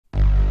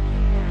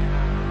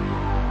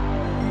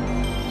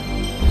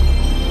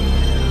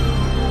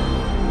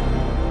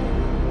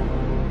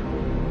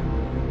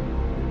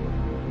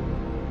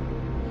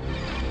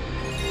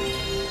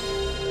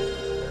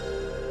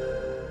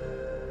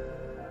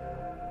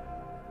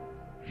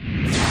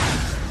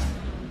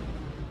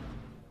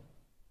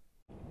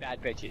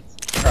bad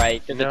bitches.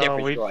 Right? There's a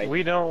difference, Droid.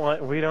 we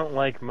don't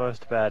like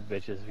most bad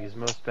bitches because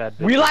most bad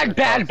bitches. We like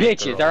bad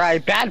bitches,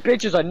 alright? Bad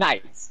bitches are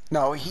nice.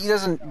 No, he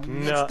doesn't.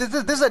 No. This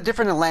is a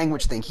different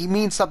language thing. He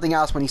means something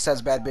else when he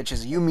says bad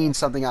bitches. You mean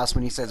something else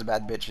when he says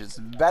bad bitches.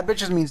 Bad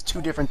bitches means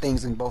two different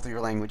things in both of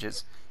your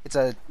languages. It's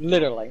a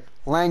literally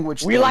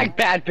language we thing. like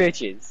bad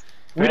bitches.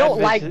 We Bad don't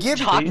bitches- like Give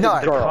toxic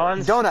no,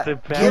 girls. Donut. Who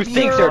Give thinks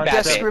your they're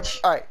bad description.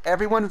 bitch? All right,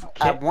 everyone.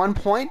 At one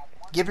point,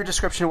 give your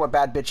description of what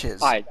bad bitch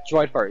is. Alright,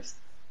 Droid first.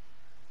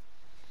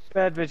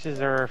 Bad bitches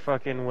are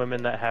fucking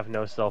women that have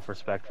no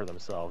self-respect for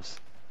themselves,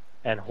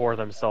 and whore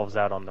themselves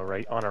out on a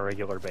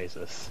regular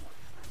basis.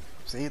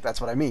 See, that's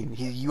what I mean.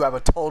 You have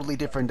a totally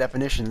different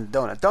definition than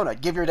Donut.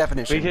 Donut, give your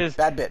definition. Because-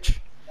 bad bitch.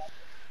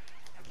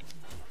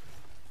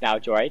 Now,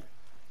 Droid.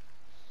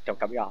 Don't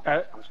cut me off. I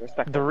was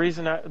respectful.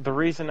 The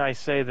reason I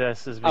say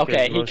this is because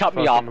Okay, he most cut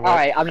me off. fucking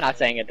Alright, I'm not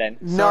saying it then.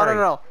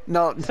 No.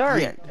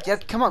 Sorry. Yeah,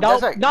 come on. No,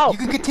 That's right. no. You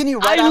can continue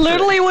right I after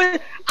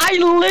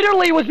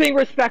literally was being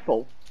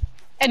respectful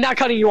and not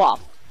cutting you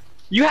off.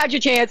 You had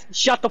your chance.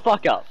 Shut the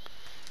fuck up.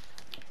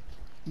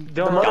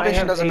 Don't The motivation I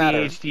have doesn't matter.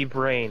 ADHD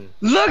brain.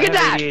 Look at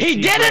that! He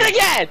did it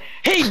again!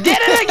 He did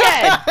it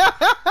again!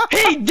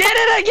 He did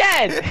it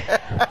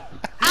again!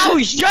 I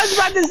was just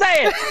about to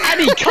say it, and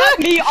he cut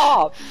me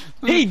off.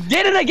 He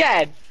did it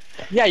again.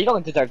 Yeah, you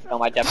don't deserve to know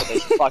my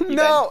definition. Fuck you.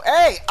 No,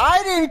 hey,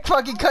 I didn't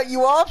fucking cut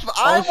you off.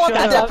 I want the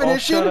shut up.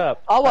 definition. Shut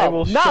up. Oh I well,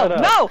 will shut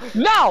up.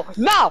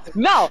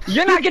 no!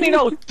 You're not getting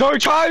no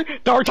third time's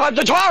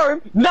the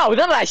charm. No, none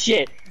of that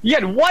shit. You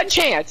had one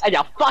chance and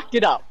you fucked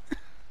it up.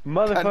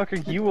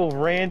 Motherfucker, you will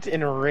rant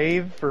and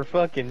rave for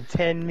fucking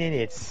 10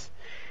 minutes.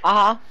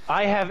 Uh huh.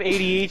 I have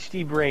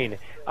ADHD brain.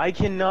 I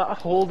cannot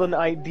hold an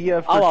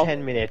idea for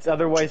 10 minutes,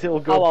 otherwise it will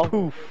go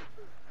poof.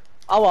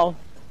 Oh well.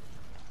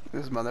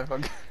 This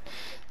motherfucker.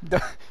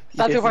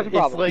 That's your fucking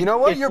problem. Like, You know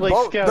what? it's You're like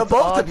both. The Scout's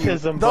both of you.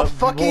 autism, The but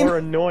fucking. more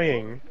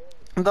annoying.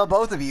 The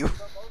both of you.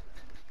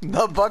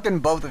 The fucking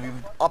both of you.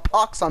 A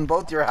pox on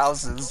both your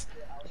houses.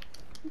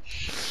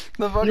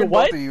 The fucking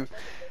what? both of you.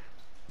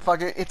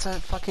 Fucking. It's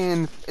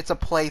a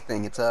play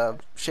thing. It's a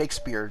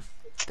Shakespeare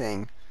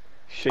thing.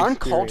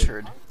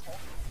 Uncultured.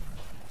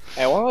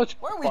 Hey, What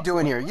are we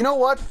doing here? You know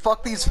what?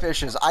 Fuck these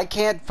fishes. I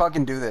can't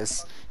fucking do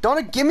this.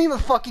 Don't give me the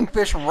fucking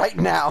fish right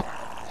now.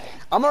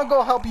 I'm gonna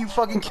go help you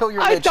fucking kill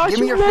your bitch. Give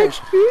me your fish.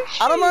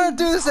 I don't wanna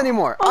do this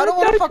anymore. I don't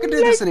wanna fucking do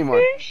this anymore.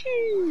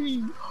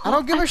 I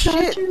don't give a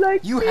shit.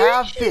 You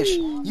have fish.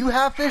 You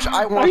have fish.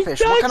 I want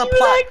fish. What kind of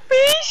plot?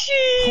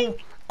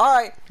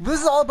 Alright,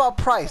 this is all about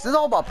price. This is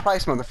all about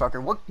price,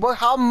 motherfucker.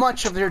 How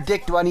much of your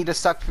dick do I need to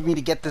suck for me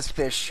to get this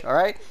fish?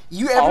 Alright?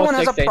 Everyone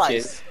has a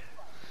price.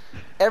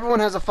 Everyone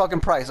has a fucking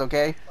price,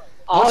 okay?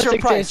 What's your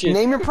price?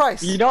 Name your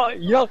price. You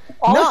know,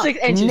 all 6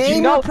 inches.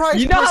 Name your price,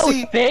 you know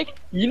pussy. how thick?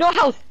 You know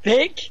how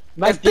thick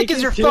my As thick dick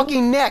as your too?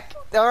 fucking neck.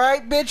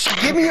 Alright,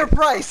 bitch? Give me your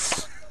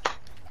price.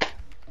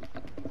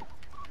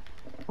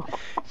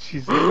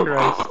 Jesus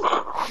Christ.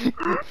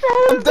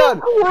 I'm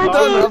done.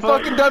 I'm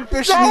fucking done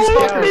fishing these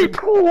That was the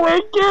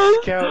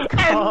fuckers. Scout, quickest and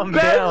calm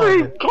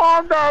best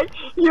combat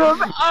you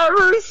have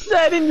ever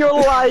said in your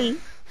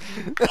life.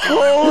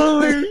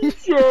 Holy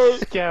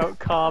shit! Scout,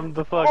 calm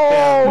the fuck Oh,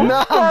 down. No,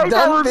 I'm fuck, that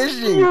done was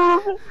fishing.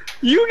 beautiful.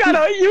 You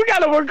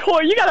gotta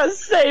record. You gotta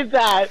save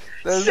that.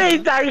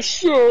 Save that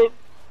shit.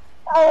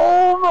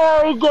 Oh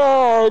my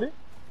god.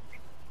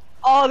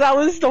 Oh, that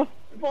was the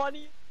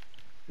funny.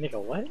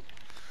 Nigga, what?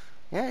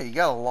 Yeah, you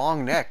got a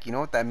long neck. You know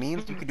what that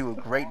means? You could do a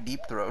great deep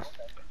throat.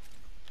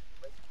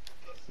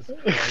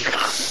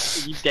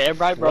 You damn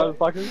right,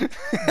 motherfucker.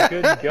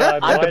 Good God,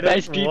 I'm the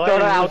best deep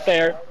throater out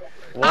there.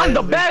 I'm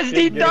the best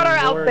deep throater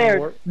out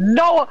there.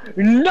 No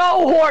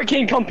whore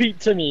can compete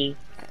to me.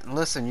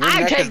 Listen, your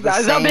I neck take is the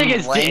the same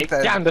biggest length dick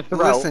as... down the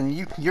throat.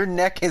 Listen, your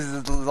neck is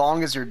as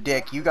long as your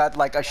dick. You got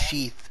like a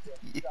sheath.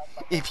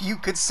 If you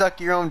could suck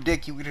your own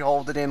dick, you could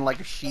hold it in like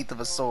a sheath of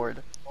a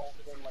sword.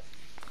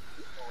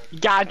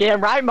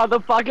 Goddamn right,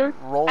 motherfucker.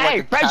 Roll Hey,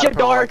 like a friendship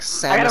caterpillar door. like I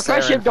Samus got a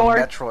friendship Aran door.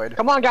 from Metroid.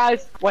 Come on,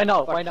 guys. Wait,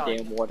 no.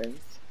 Damn wardens.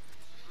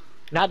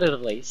 Not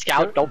literally.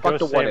 Scout, don't fuck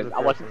the save wardens.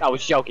 the I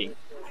was joking.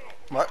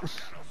 What?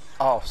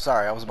 Oh,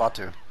 sorry, I was about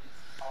to.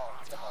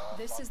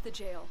 This is the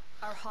jail.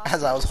 Our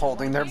As I was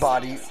holding their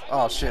body.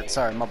 Oh shit,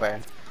 sorry, my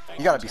bad.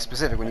 You gotta be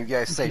specific when you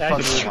guys say fuck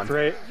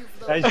anyone.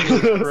 As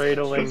you're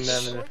cradling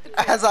them.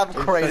 As I'm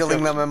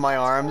cradling them in my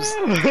arms.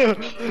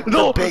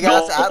 The big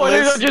ass The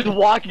wardens atlas. are just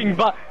walking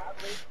by.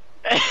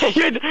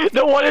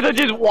 The wardens are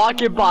just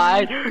walking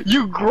by.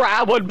 You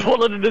grab one,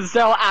 pull it in the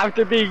cell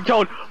after being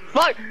told,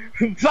 fuck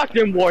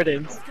them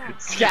wardens.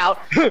 Scout's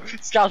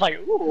like,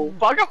 ooh,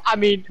 fuck them. I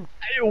mean,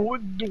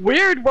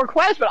 weird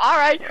request, but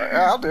alright.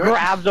 I'll do it.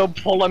 Grabs them,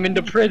 pull them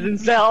into prison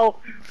cell.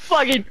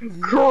 Fucking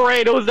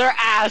cradles their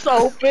ass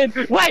open.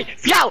 Wait,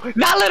 Scout,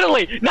 not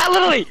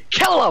literally,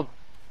 kill him.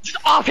 Just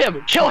off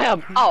him, kill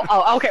him.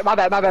 Oh, okay, my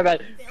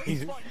bad.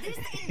 He's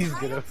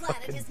gonna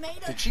fucking...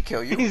 Did she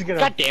kill you? He's gonna...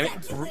 God damn it.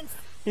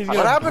 He's gonna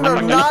What happened to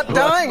breathe not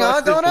dying,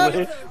 huh, across his Donut?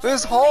 lips.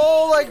 This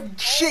whole, like,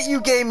 shit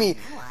you gave me.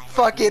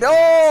 Fuck it.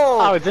 Oh!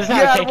 Oh, this is you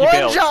how had tanky one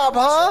build. job,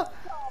 huh?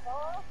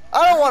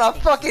 I don't want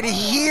to fucking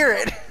hear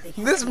it.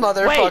 This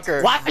motherfucker.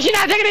 Wait, why is she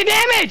not taking any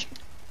damage?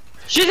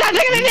 She's not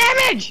taking any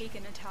damage!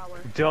 Taken a tower.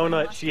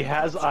 Donut, she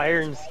has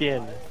iron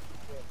skin.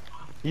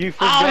 You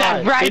forgot, Oh,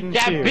 that's right, didn't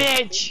that you?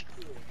 bitch!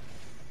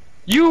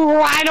 You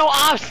rhino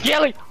off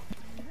scaly!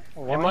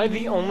 Am I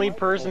the only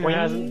person who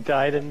hasn't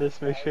died in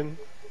this mission?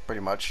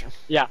 Pretty much.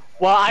 Yeah,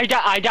 well, I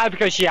died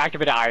because she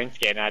activated iron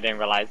skin and I didn't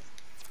realize.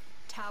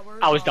 Tower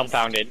I was lost.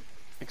 dumbfounded.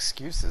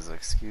 Excuses,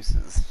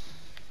 excuses.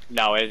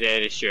 No, it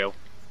is true.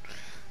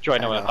 Joy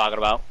know what I'm talking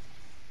about.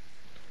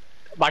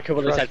 My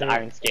Kubelis Trust has me.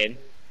 iron skin.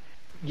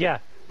 Yeah,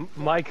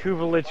 my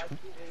Kuvelich...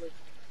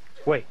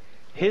 Wait,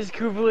 his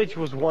Kuvelich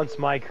was once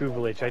my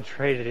Kuvelich. I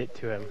traded it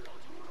to him.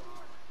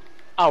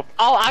 Oh,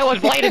 I was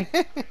bleeding!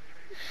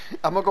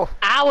 I'm gonna go.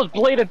 I was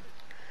bleeding!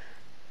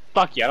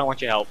 Fuck you, I don't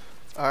want your help.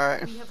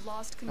 Alright. We have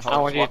lost I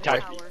control want you of to the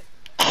touch me.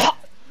 tower.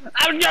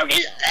 I'm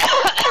joking!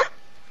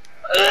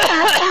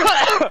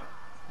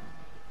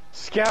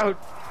 Scout!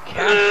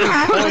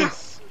 Capture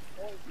points!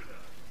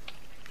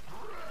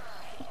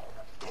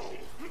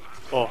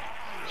 Oh.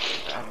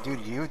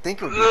 Dude, you would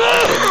think it would be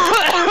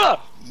hard for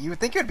him. You would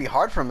think it would be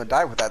hard for him to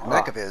die with that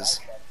neck of his.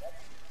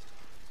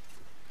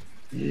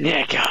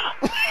 Nigga!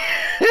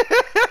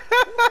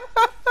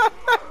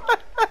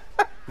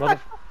 Mother...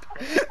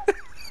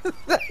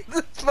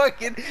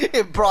 Fucking,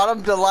 it brought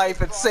him to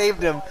life. It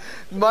saved him.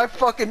 My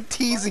fucking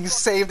teasing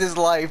saved his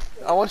life.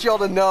 I want y'all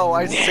to know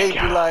I saved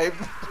your life.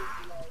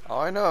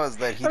 All I know is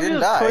that he I'm didn't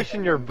just die,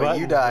 pushing your but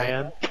buttons, you died.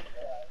 man.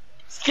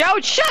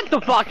 Scout, shut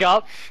the fuck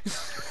up!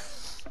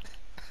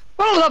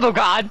 For the love of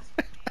God!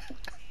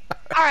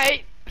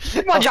 Alright,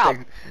 one job!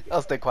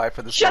 I'll stay quiet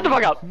for this. Shut the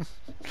fuck moment.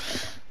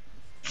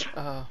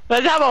 up!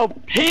 Let's have a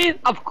piece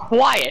of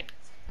quiet.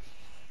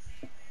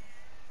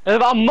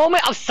 Let's have a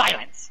moment of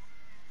silence.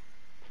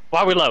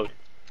 While we load.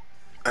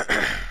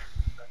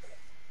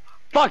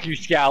 Fuck you,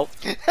 Scout.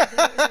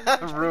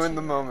 Ruin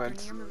the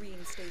moment. Near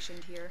Marine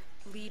stationed here.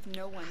 Leave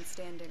no one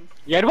standing.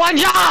 You had one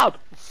job!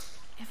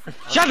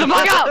 Shut the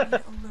fuck up!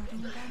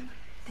 Alerting them.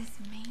 This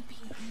may be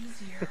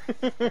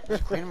easier.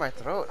 Clearing my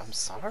throat. I'm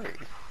sorry.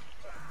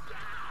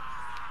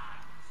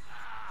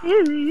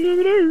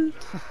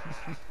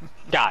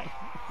 Die.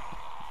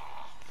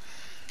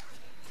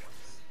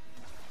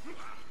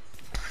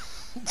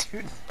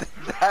 Dude,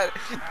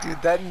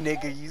 that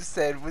nigga you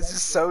said was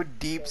just so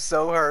deep,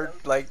 so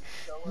hurt. Like,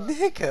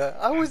 nigga,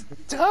 I was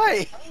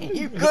dying.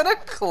 You gonna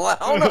clown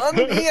on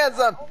me as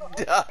I'm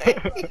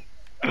dying?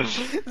 That's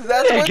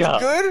what's Nigga.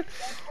 good?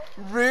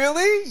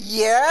 Really?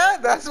 Yeah?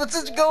 That's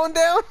what's going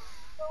down?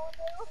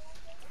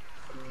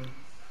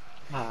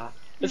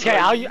 It's okay,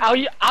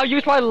 I'll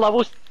use my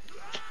level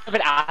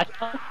 7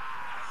 asthma.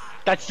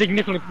 That's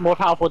significantly more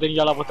powerful than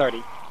your level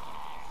 30.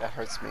 That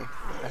hurts me.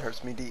 That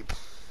hurts me deep.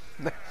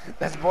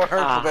 That's more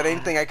hurtful than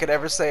anything I could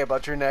ever say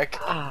about your neck.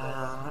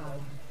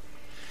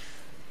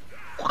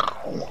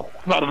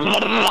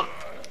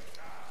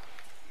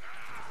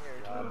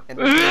 And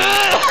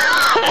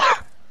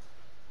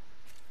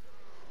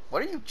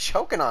what are you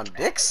choking on,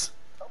 Dix?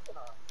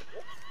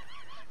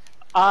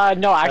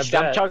 No, actually,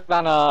 I'm bet. choking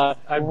on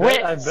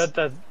Ritz.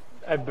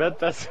 I bet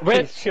that's what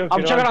Ritz. he's choking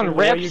I'm choking on from the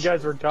way Ritz. you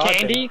guys were talking.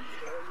 Candy.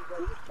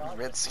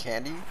 Ritz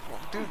candy?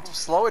 Dude,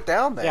 slow it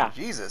down then. Yeah.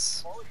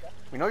 Jesus.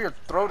 We know your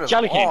throat is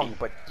Jelly long, candy.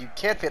 but you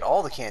can't fit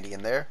all the candy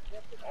in there.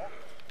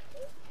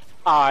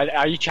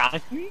 Are you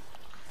challenging me?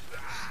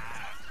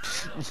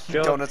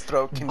 Donut's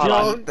throat can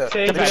Don't eat the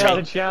take defend out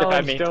me. the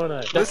challenge, Defend me.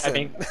 Donut. Listen.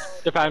 Defend me.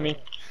 Defend me.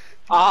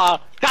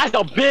 That's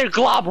a big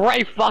glob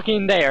right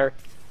fucking there.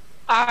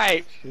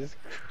 Alright. Jesus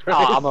Oh,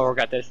 Christ. I'm gonna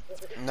regret this.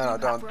 No,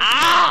 don't.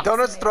 Ah!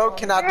 Donut's throat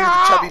cannot do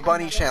the chubby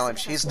bunny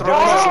challenge. His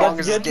throat is as long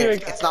as his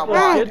dick. It's not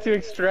Let's wide. get to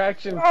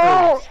extraction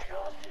first.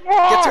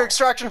 Get to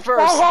extraction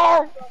first.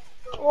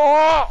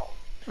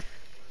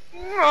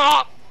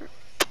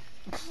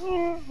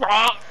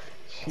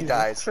 He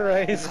dies.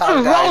 Christ. This is how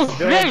he dies.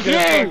 Donut's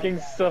gonna fucking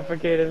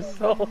suffocate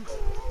himself.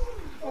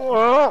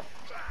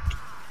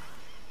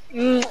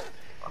 There's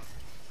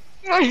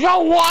no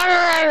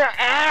water in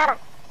the air!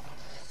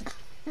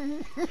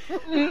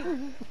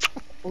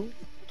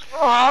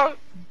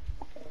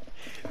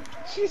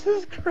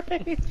 Jesus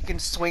Christ. You can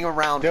swing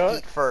around Don't-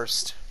 feet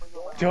first.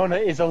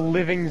 Donut is a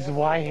living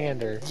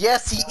Zweihander.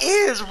 Yes, he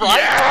is, right?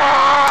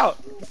 Yeah!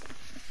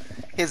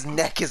 His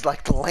neck is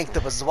like the length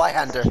of a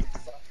Zweihander.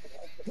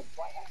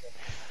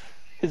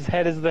 His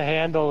head is the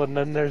handle, and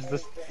then there's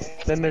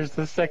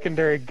the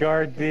secondary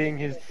guard being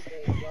his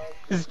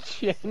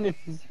chin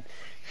and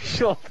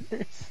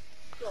shoulders.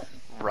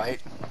 Right?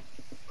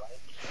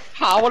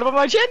 Huh? What about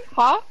my chin?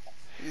 Huh?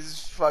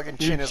 His fucking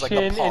Your chin is like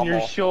chin a and your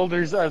pommel.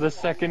 shoulders are the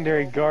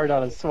secondary guard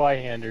on a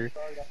Zweihander.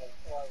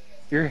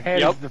 Your head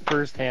Yep. is the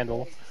first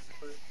handle.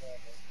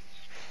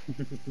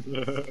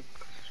 There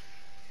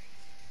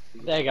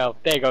you go.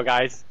 There you go,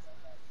 guys.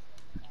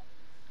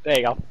 There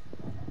you go.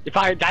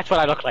 That's what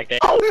I look like there.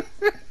 I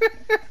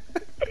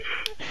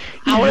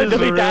wanna just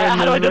delete that. ran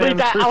How do I and delete ran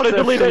that? I wanna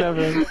delete it. perception of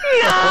him.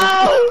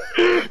 No!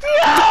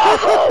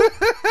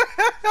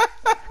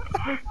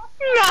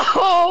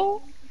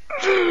 No!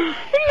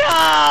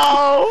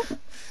 No!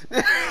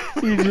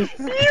 You just...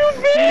 You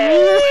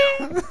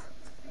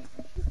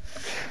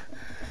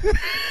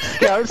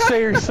Scout,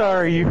 say you're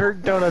sorry. You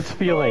hurt Donut's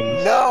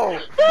feelings. No!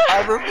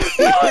 I repeat.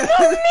 That was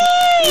so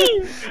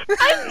mean!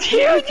 I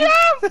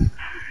teardrop!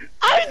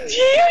 I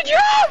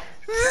teardrop!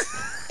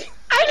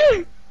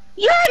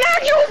 You're an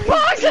actual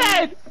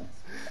boxhead!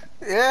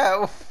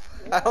 Yeah,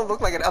 I don't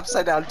look like an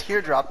upside down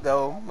teardrop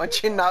though. My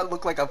chin not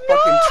look like a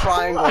fucking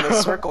triangle and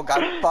a circle got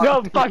fucked.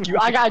 No, fuck you.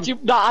 I got you.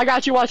 No, I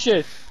got you. Watch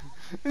this.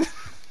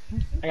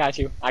 I got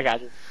you.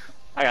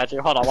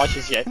 Hold on. Watch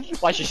this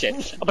shit. Watch this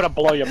shit. I'm gonna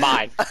blow your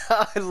mind.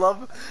 I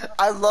love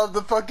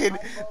the fucking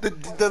the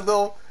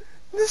little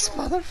this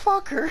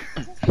motherfucker.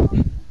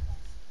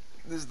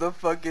 This is the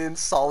fucking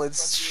solid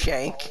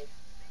shank.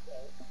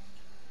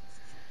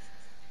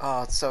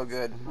 Oh, it's so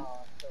good.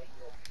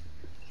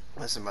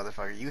 Listen,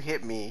 motherfucker, you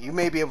hit me. You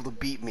may be able to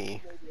beat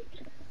me,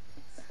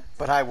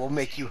 but I will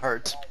make you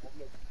hurt.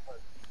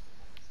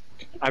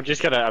 I'm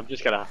just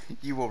gonna.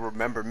 You will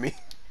remember me.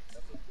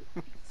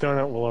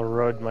 Donut will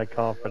erode my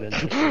confidence.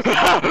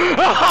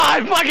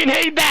 I fucking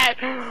hate that.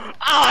 Oh,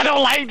 I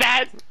don't like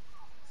that.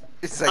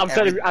 It's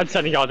like I'm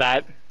sending y'all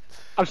that.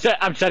 I'm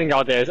sending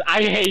y'all this.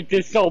 I hate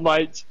this so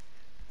much.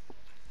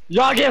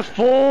 Y'all get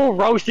full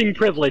roasting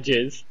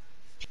privileges.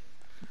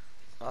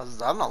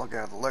 I'm not looking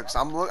at the looks.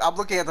 I'm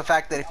looking at the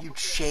fact that if you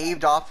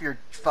shaved off your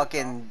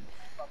fucking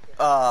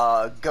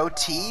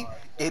goatee,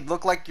 it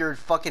looked like your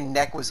fucking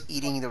neck was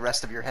eating the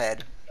rest of your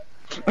head.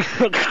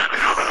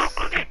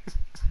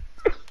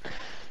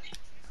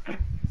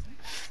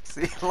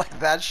 See, like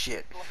that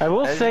shit. I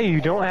will say you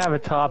don't have a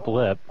top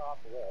lip.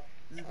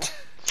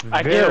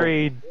 I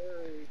do.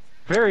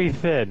 Very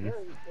thin.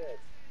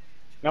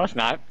 No, it's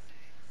not.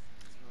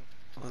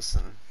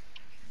 Listen.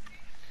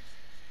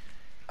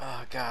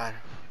 Oh god.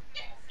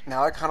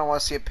 Now I kind of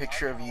want to see a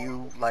picture of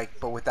you, like,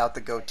 but without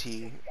the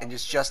goatee and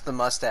just the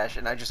mustache,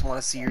 and I just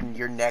want to see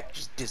your neck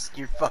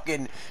your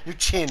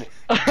chin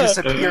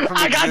disappear from existence.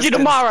 I got you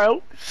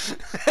tomorrow.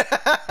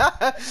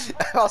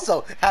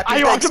 Also,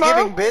 happy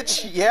Thanksgiving,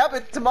 bitch. Yeah,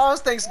 but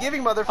tomorrow's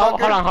Thanksgiving, motherfucker. Oh,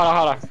 hold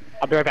on.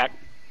 I'll be right back.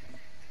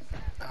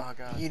 Oh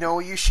god. You know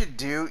what you should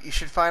do? You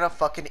should find a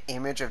fucking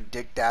image of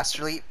Dick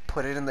Dastardly,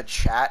 put it in the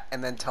chat,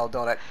 and then tell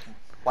Donut,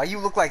 why you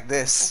look like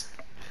this?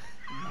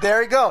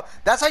 There you go.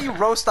 That's how you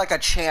roast like a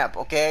champ,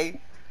 okay?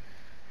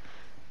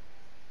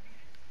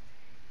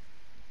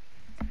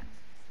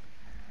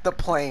 The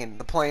plain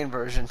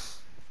version.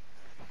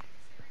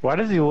 Why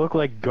does he look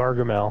like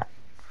Gargamel?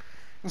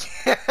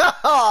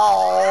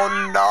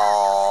 Oh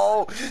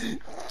no!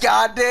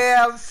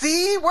 Goddamn!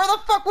 See, where the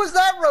fuck was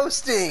that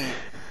roasting?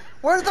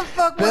 Where the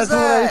fuck was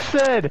that? That's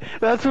what I said.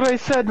 That's what I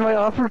said. My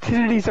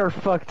opportunities are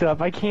fucked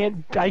up. I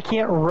can't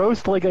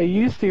roast like I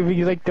used to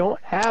because I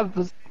don't have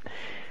this.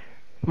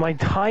 My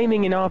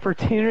timing and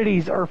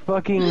opportunities are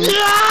fucking...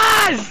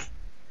 Yes!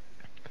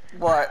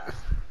 What?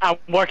 I'm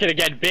working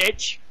again,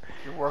 bitch.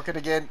 You're working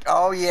again?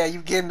 Oh yeah,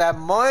 you getting that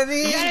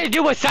money? You gotta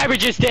do what Cyber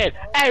just did.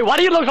 Hey, why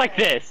do you look like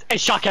this?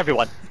 And shock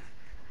everyone.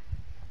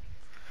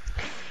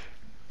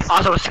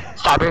 Also,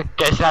 Cyber,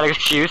 that's not an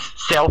excuse.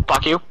 Still,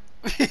 fuck you.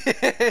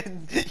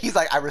 He's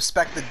like, I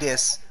respect the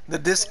diss. The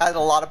diss had a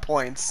lot of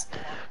points.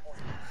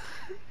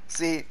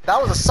 See, that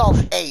was a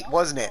solid 8,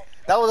 wasn't it?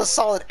 That was a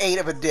solid 8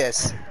 of a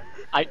diss.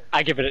 I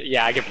give it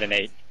an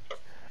 8.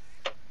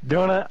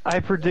 Donut, I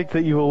predict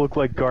that you will look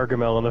like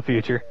Gargamel in the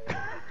future.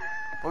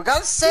 We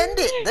gotta send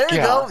it. There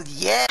you go.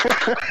 Yeah.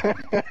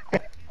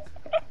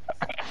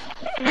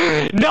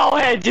 No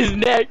head, just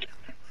neck.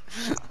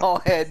 No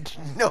head,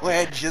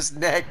 just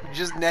neck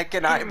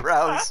and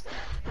eyebrows.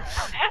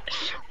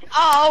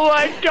 Oh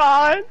my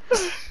god.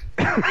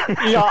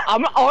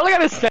 I'm only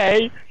gonna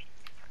say,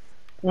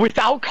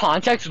 without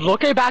context,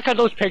 looking back at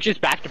those pictures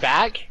back to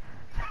back,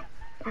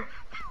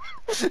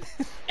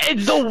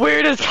 it's the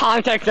weirdest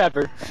context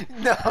ever.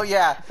 No,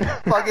 yeah.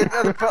 Fucking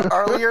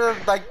earlier,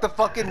 like the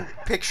fucking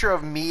picture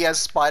of me as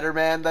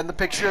Spider-Man, then the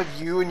picture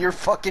of you and your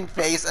fucking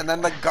face, and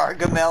then the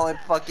Gargamel and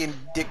fucking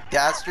Dick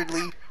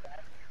Dastardly.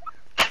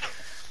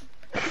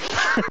 Can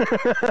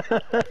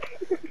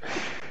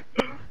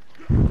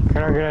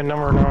I get a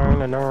number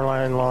 9, a number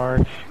 9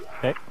 large?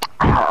 Hey.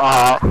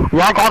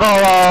 Y'all got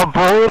a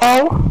burrito?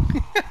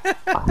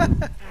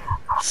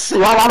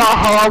 Y'all got a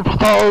ham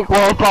steak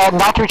with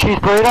nacho cheese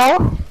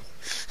burrito?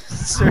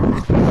 Sir,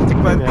 think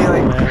about be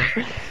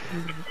like,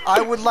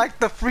 I would like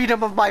the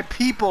freedom of my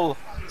people.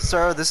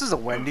 Sir, this is a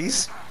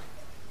Wendy's.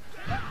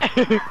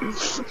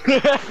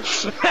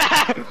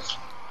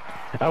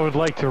 I would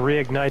like to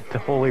reignite the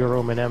Holy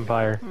Roman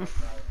Empire.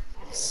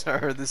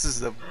 Sir, this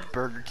is a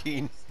Burger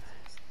King.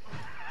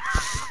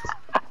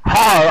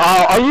 Hey,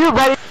 are you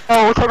ready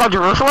to take on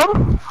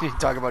Jerusalem? You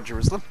talk about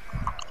Jerusalem?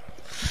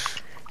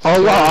 Oh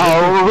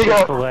yeah, we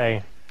go.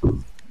 Filet.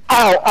 Oh,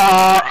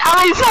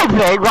 I mean, same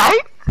thing,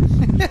 right?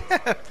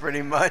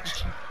 Pretty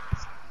much.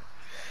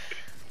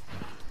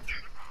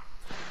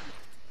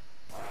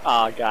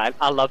 Oh god,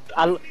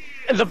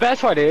 the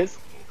best part is,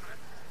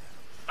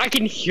 I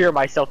can hear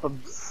myself from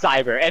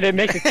Cyber, and it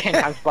makes it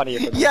 10 times funnier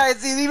for me. Yeah,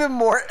 it's even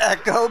more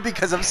echo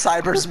because of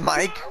Cyber's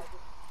mic.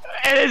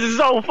 It is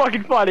so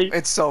fucking funny.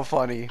 It's so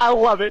funny. I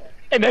love it.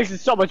 It makes it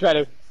so much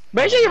better.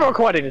 Make sure you're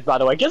recording this, by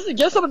the way. Get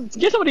some of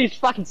these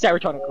fucking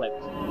serotonin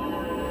clips.